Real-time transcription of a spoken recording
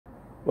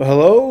Well,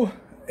 hello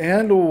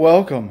and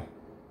welcome.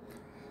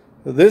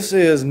 This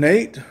is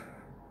Nate. I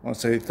want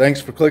to say thanks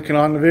for clicking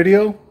on the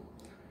video.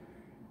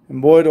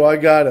 And boy, do I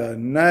got a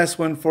nice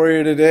one for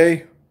you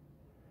today.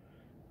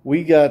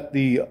 We got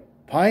the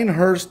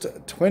Pinehurst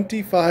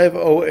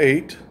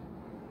 2508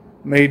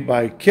 made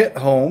by Kit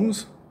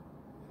Homes.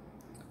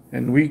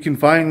 And we can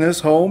find this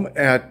home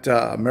at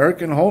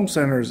American Home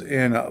Centers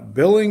in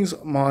Billings,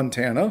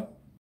 Montana.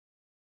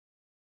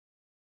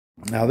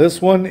 Now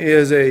this one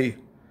is a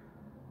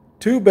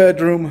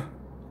 2-bedroom,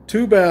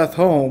 2-bath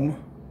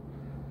home.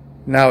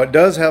 Now it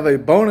does have a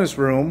bonus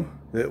room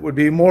that would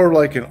be more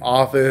like an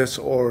office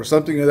or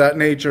something of that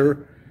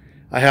nature.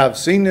 I have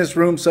seen this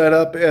room set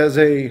up as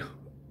a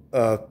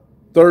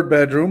third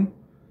bedroom,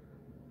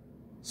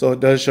 so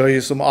it does show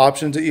you some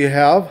options that you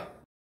have.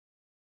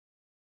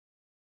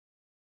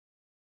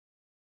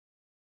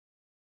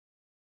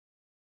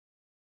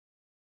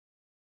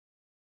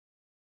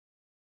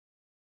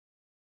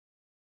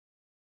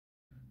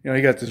 You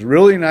got this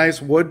really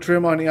nice wood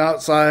trim on the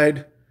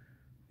outside,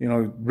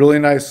 really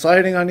nice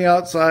siding on the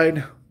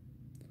outside.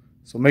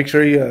 So make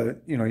sure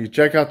you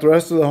check out the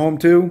rest of the home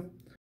too.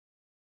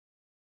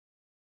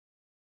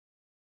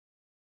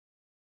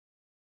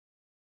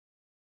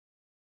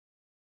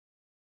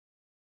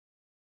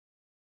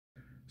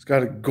 It's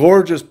got a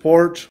gorgeous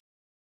porch.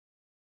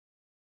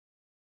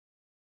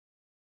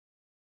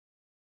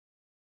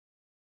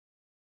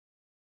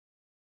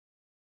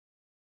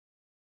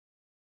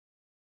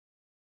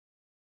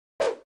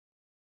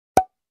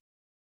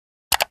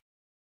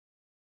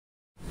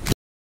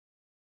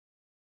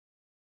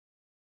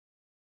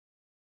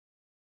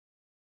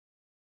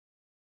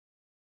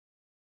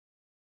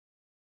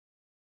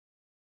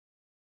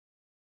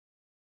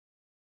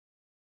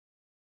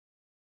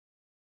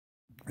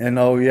 And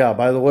oh yeah,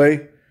 by the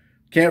way,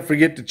 can't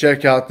forget to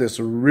check out this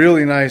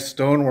really nice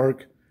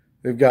stonework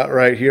they've got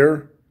right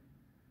here.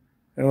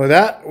 And with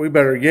that, we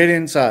better get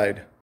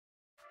inside.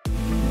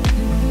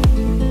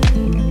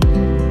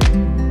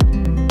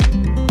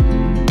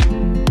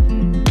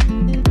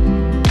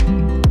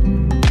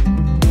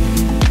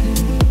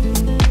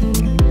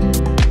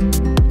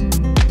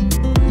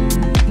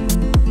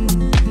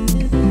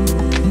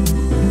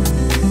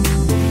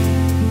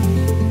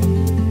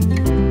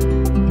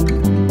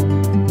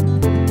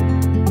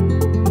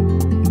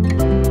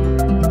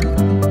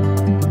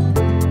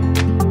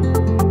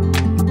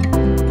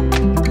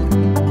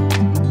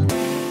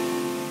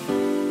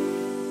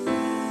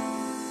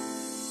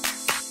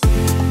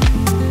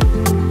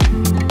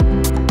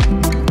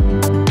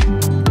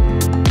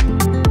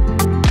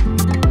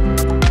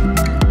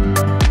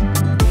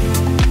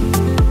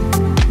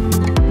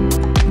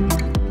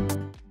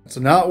 So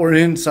now we're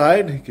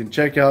inside. You can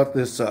check out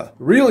this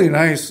really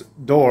nice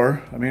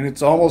door. I mean,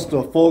 it's almost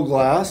a full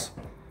glass.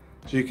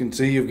 So you can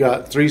see you've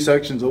got 3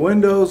 sections of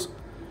windows,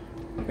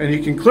 and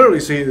you can clearly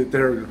see that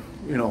they're,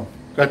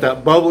 got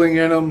that bubbling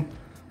in them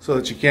so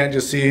that you can't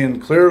just see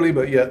in clearly,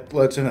 but yet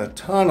lets in a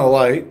ton of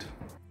light.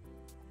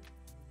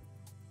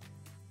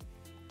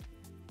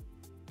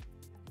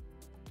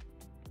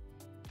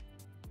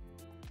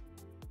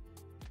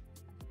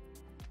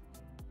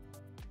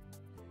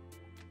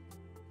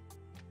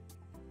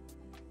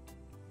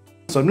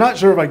 So I'm not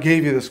sure if I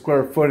gave you the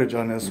square footage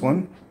on this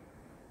one.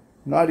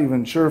 I'm not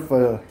even sure if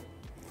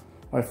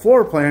my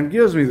floor plan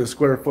gives me the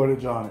square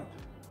footage on it.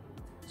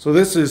 So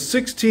this is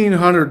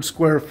 1,600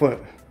 square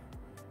foot.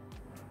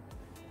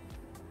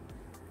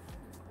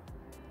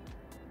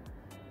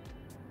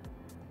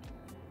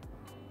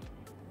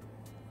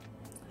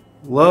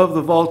 Love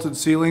the vaulted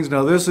ceilings.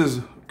 Now this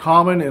is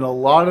common in a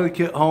lot of the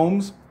Kit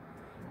homes.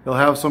 They'll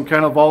have some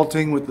kind of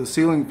vaulting with the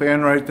ceiling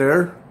fan right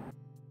there.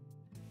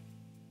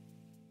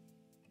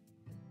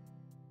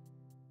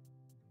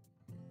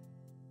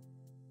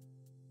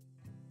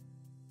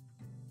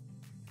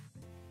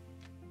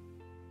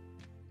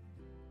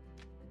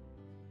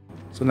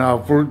 So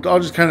now I'll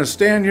just kind of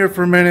stand here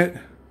for a minute,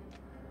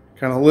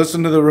 kind of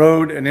listen to the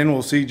road, and then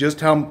we'll see just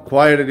how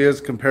quiet it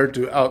is compared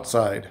to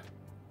outside.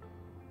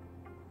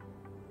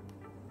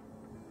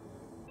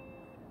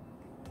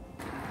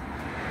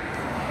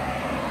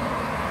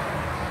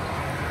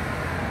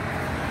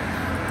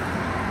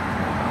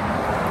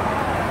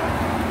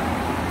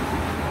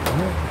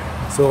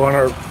 So on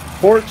our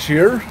porch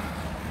here,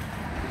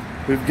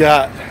 we've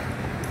got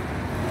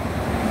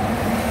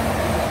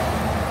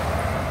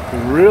a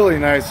really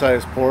nice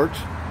sized porch.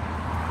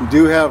 We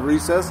do have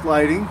recessed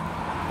lighting.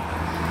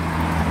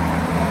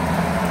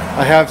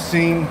 I have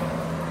seen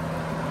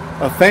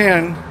a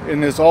fan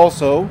in this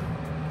also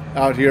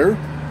out here.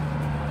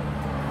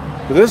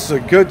 But this is a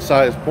good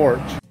sized porch.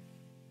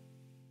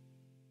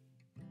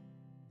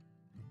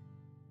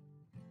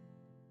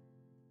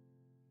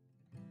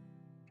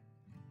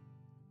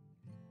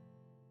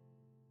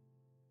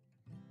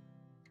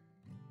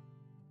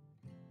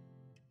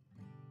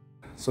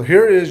 So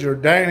here is your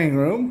dining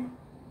room.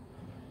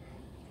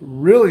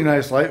 Really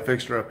nice light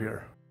fixture up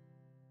here.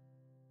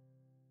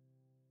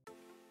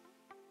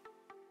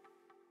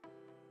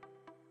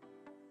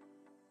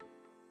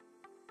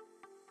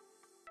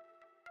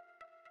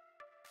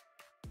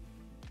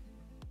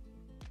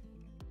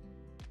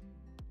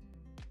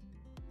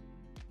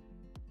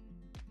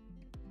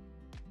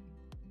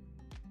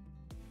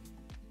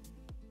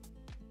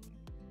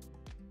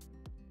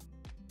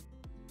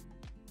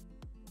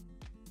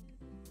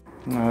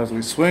 Now as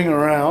we swing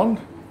around,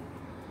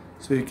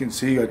 so you can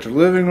see you got your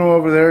living room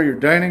over there, your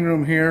dining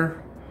room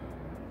here.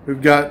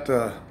 We've got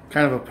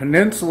kind of a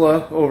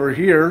peninsula over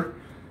here.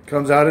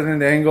 Comes out at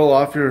an angle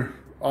off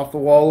the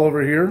wall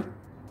over here.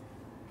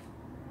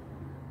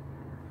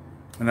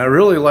 And I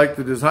really like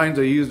the designs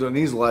I used on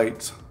these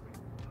lights.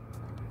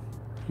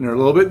 And they're a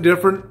little bit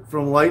different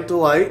from light to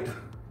light.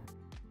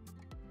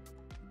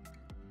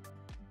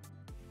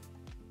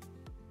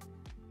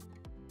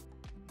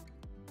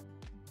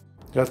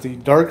 Got the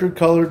darker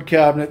colored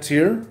cabinets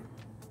here.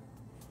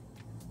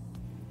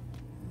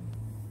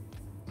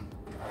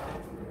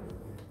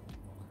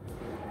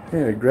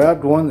 Okay, I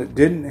grabbed one that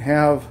didn't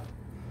have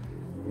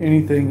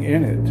anything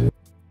in it.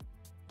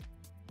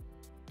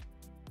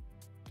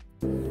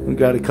 We've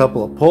got a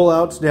couple of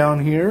pull-outs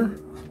down here.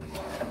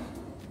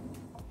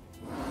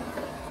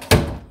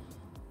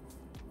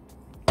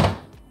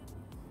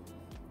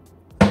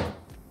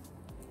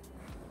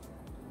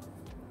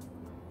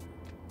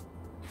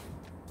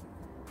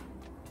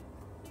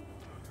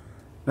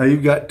 Now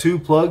you've got two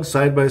plugs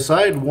side by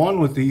side, one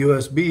with the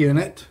USB in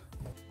it.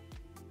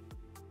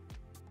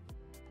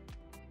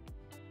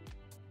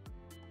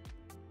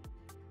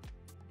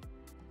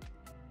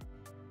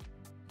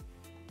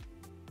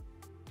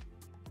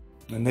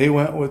 And they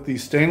went with the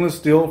stainless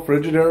steel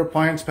Frigidaire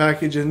appliance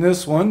package in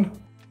this one.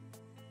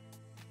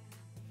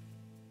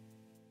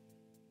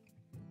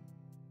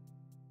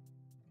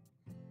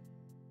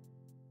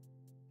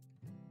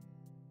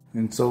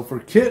 And so for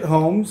kit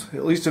homes,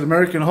 at least at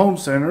American Home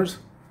Centers,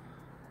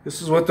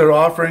 this is what they're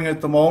offering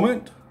at the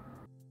moment.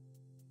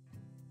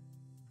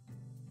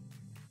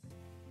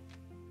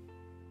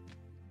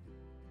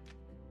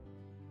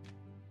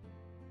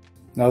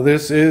 Now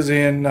this is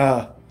in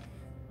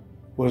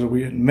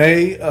in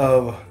May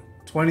of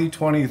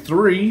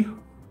 2023.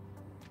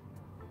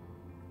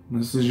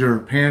 This is your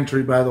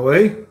pantry, by the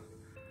way.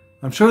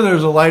 I'm sure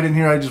there's a light in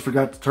here, I just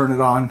forgot to turn it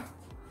on.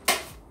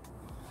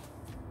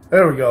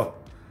 There we go.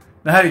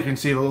 Now you can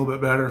see it a little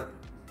bit better.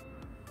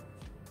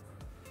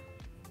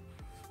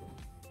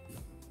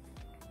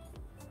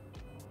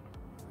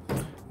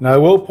 Now I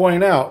will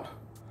point out,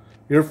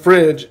 your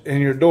fridge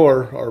and your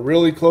door are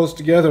really close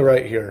together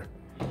right here.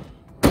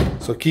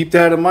 So keep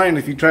that in mind.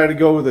 If you try to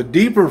go with a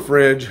deeper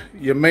fridge,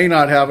 you may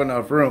not have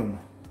enough room.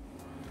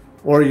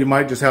 Or you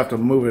might just have to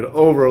move it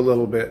over a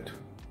little bit.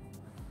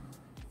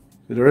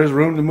 There is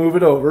room to move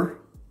it over.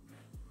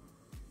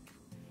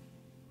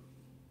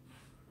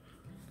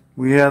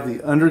 We have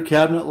the under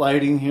cabinet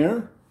lighting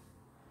here.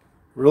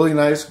 Really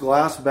nice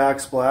glass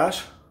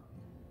backsplash.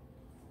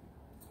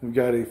 We've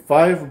got a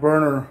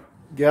 5-burner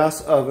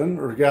gas oven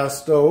or gas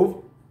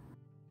stove.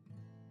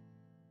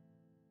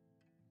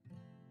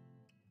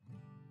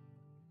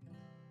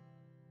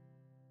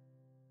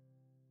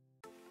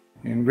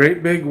 And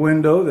great big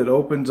window that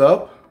opens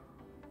up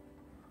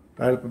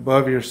right up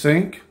above your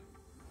sink.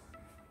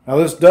 Now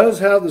this does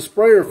have the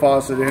sprayer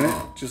faucet in it,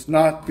 just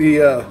not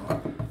the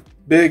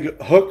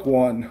big hook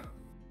one.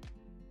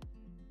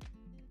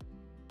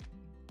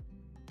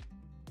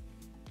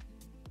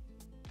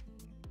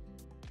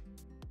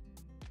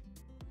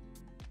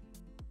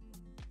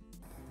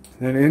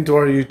 Then into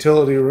our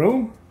utility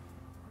room.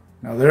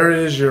 Now there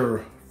is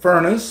your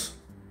furnace.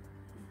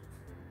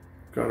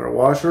 Got our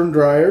washer and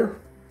dryer.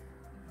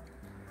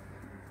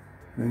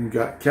 Then you've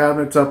got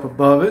cabinets up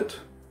above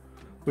it.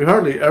 We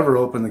hardly ever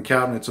open the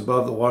cabinets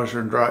above the washer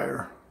and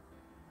dryer.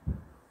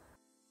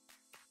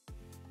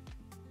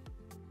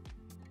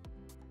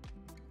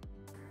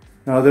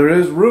 Now there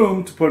is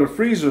room to put a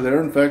freezer there.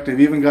 In fact,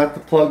 they've even got the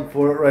plug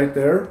for it right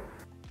there.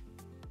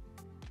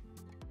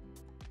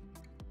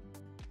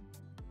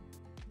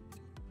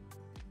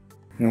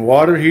 And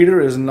water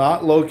heater is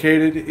not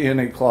located in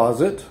a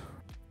closet.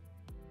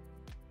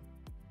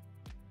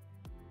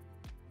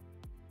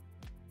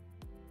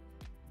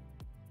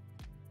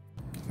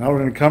 Now we're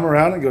going to come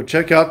around and go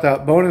check out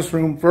that bonus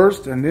room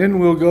first, and then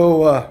we'll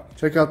go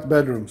check out the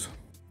bedrooms.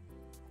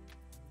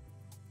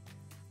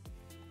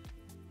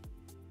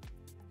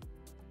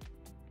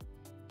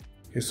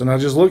 Okay, so now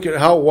just look at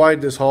how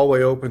wide this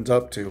hallway opens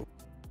up to.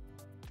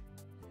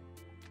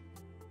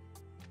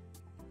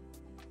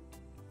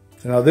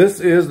 So now this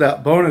is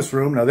that bonus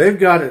room. Now they've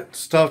got it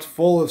stuffed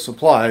full of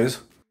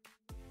supplies.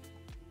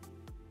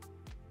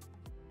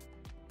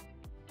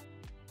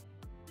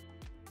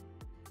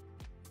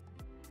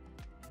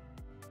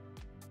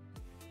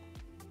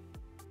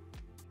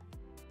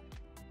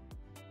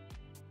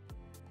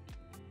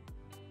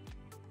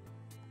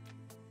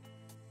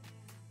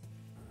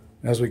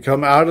 As we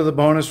come out of the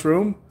bonus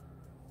room,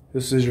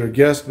 this is your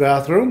guest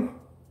bathroom.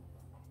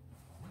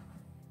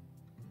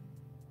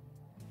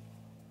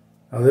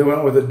 Now they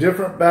went with a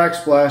different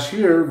backsplash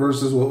here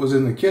versus what was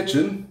in the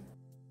kitchen.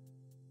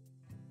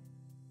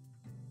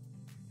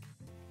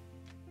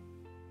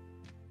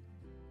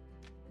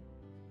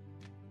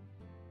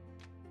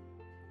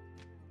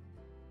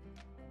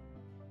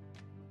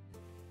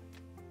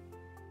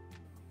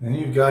 Then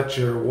you've got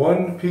your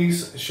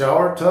one-piece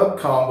shower tub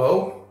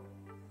combo.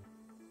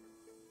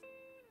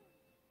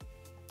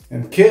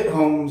 And kit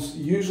homes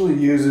usually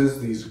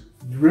uses these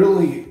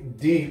really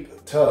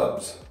deep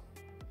tubs.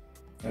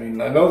 I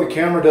mean, I know the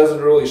camera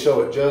doesn't really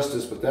show it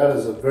justice, but that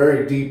is a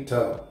very deep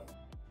tub.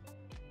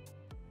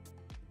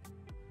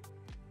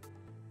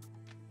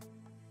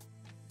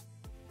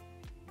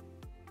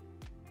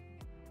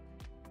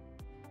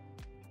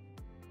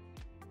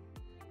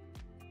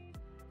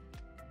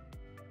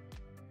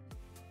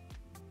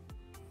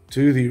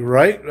 To the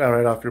right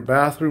off your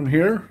bathroom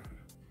here,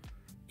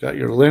 got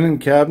your linen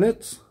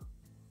cabinets.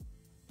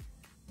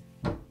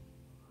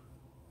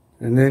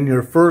 And then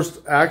your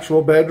first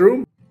actual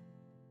bedroom.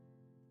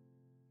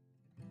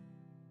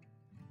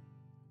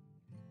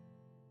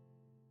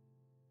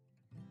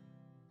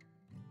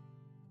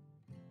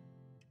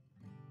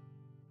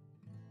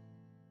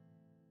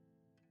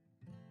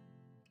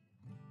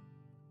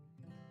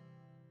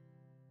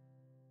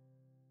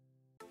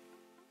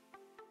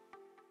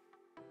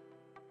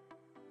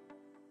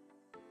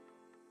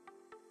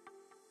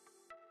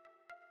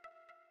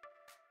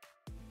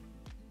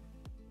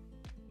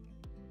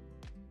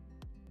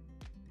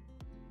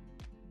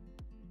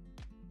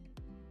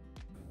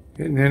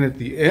 And then at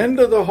the end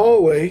of the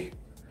hallway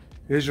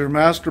is your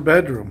master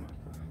bedroom.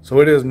 So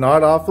it is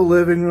not off the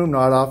living room,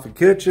 not off the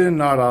kitchen,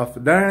 not off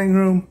the dining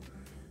room.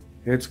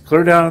 It's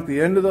clear down at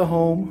the end of the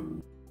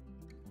home.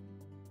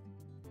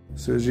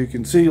 So as you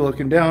can see,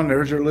 looking down,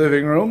 there's your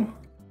living room.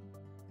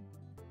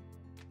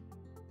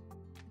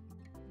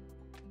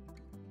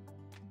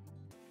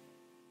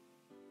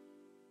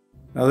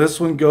 Now this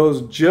one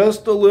goes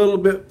just a little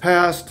bit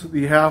past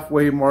the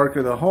halfway mark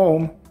of the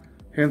home,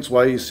 hence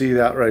why you see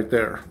that right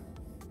there.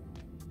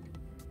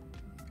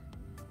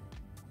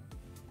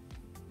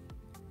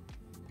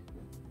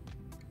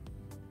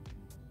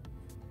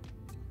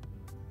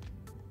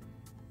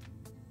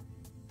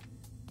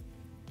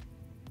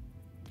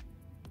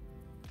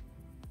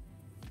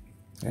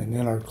 And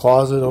then our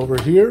closet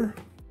over here.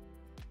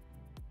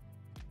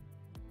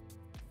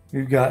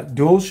 You've got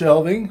dual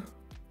shelving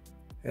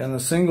and a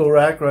single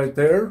rack right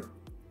there.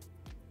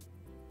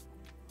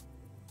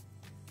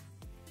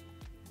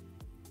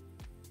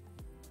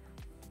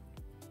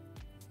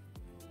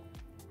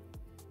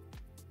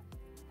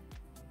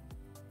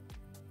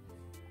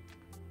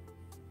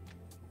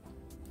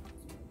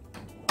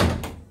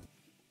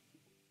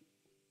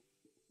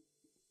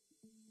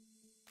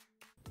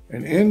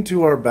 And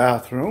into our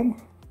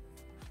bathroom.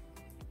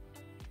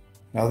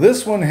 Now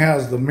this one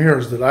has the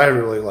mirrors that I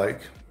really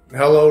like.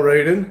 Hello,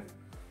 Raiden.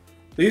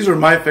 These are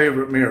my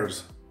favorite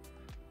mirrors.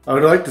 I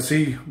would like to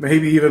see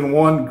maybe even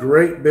one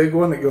great big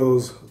one that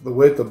goes the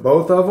width of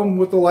both of them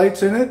with the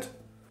lights in it.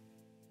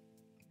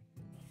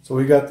 So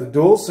we got the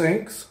dual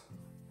sinks.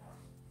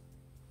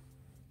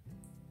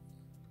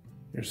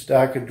 Your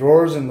stack of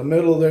drawers in the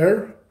middle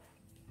there.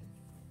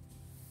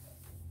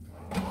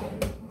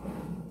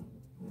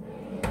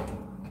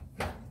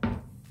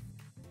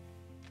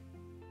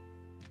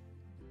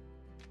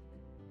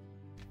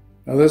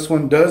 Now this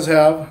one does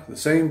have the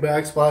same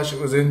backsplash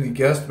that was in the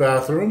guest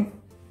bathroom.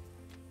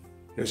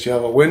 Yes, you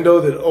have a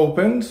window that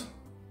opens.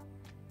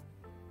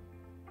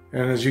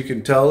 And as you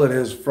can tell, it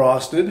is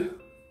frosted.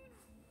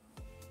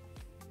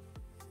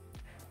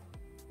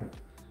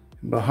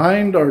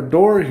 Behind our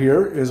door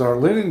here is our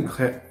linen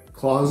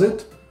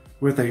closet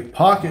with a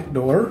pocket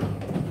door.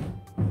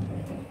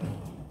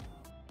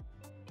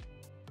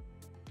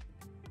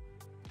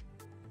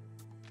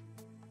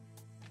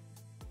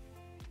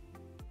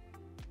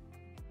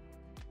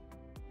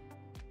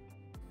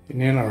 And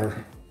then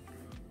our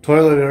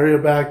toilet area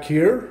back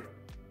here.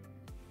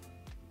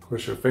 Of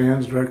course, your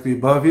fans directly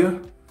above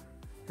you.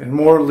 And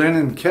more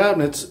linen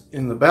cabinets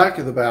in the back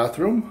of the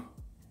bathroom.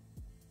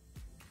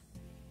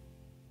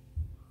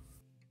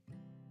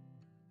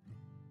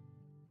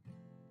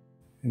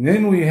 And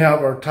then we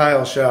have our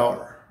tile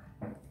shower.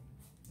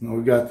 Now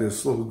we got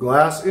this little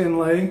glass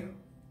inlay.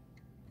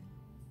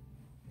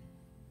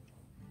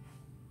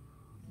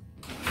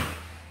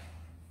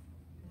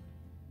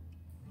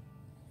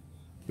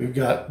 We've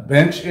got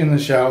bench in the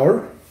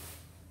shower.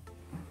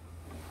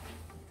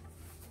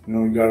 And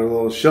then we've got a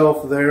little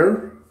shelf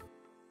there.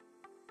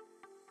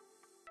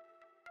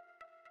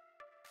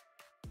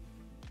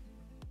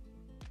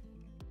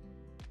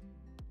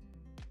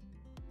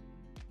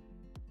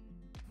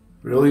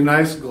 Really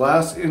nice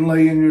glass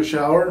inlay in your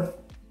shower.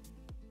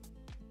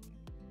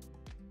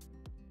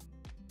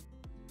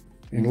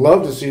 You'd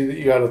love to see that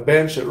you got a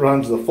bench that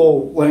runs the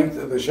full length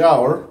of the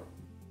shower.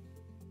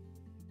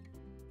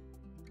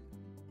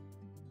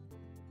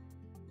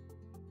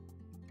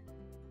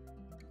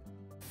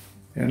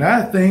 And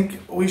I think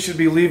we should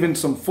be leaving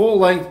some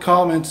full-length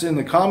comments in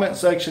the comment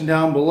section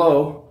down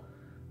below,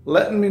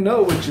 letting me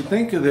know what you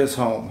think of this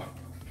home.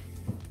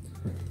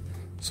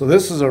 So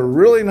this is a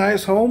really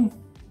nice home,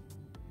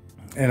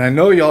 and I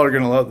know y'all are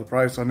going to love the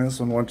price on this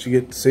one once you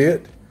get to see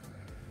it.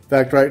 In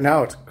fact, right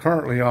now it's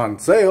currently on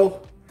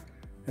sale,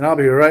 and I'll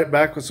be right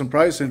back with some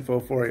price info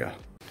for you.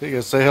 Okay,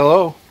 guys, say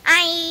hello.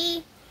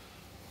 Hi.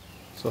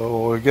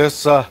 So I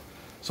guess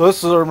so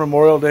this is our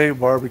Memorial Day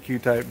barbecue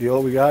type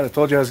deal we got. I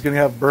told you I was going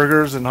to have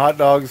burgers and hot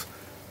dogs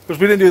course,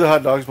 we didn't do the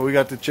hot dogs, but we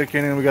got the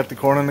chicken and we got the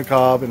corn on the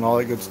cob and all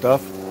that good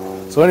stuff.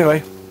 So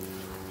anyway,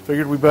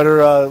 figured we better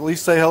at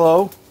least say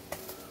hello.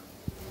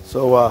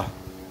 So I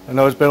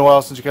know it's been a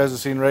while since you guys have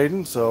seen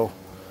Raiden, so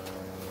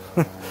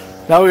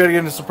now we got to get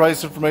into some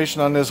price information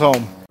on this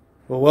home.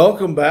 Well,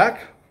 welcome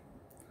back.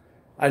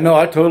 I know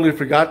I totally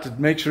forgot to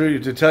make sure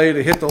to tell you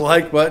to hit the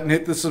like button,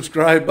 hit the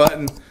subscribe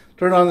button,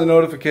 turn on the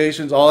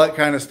notifications, all that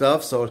kind of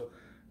stuff. So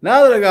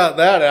now that I got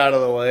that out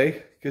of the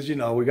way, because you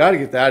know we got to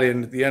get that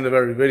in at the end of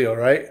every video,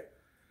 right?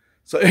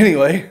 So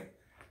anyway,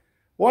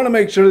 want to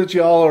make sure that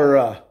y'all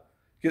are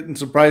getting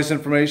some price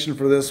information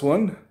for this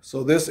one.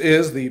 So this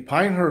is the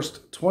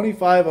Pinehurst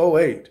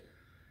 2508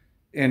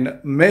 in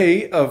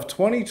May of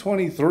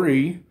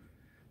 2023.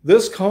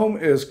 This home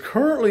is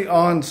currently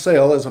on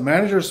sale as a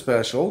manager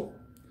special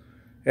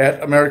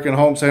at American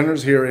Home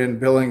Centers here in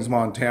Billings,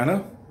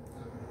 Montana.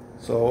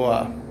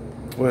 So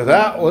with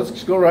that, let's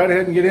just go right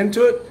ahead and get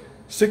into it.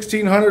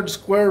 1,600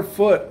 square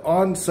foot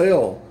on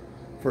sale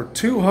for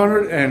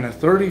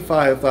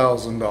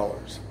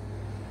 $235,000.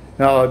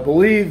 Now I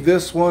believe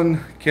this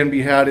one can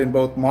be had in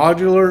both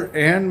modular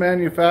and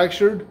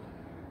manufactured.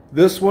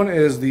 This one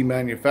is the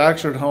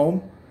manufactured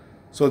home.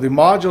 So the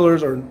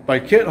modulars or by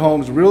Kit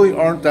Homes really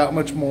aren't that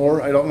much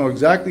more. I don't know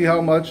exactly how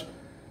much,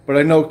 but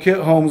I know Kit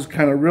Homes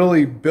kind of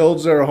really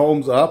builds their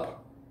homes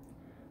up.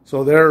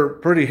 So they're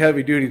pretty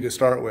heavy duty to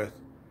start with.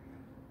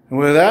 And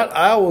with that,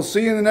 I will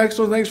see you in the next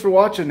one. Thanks for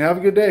watching. Have a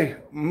good day.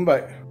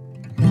 Bye.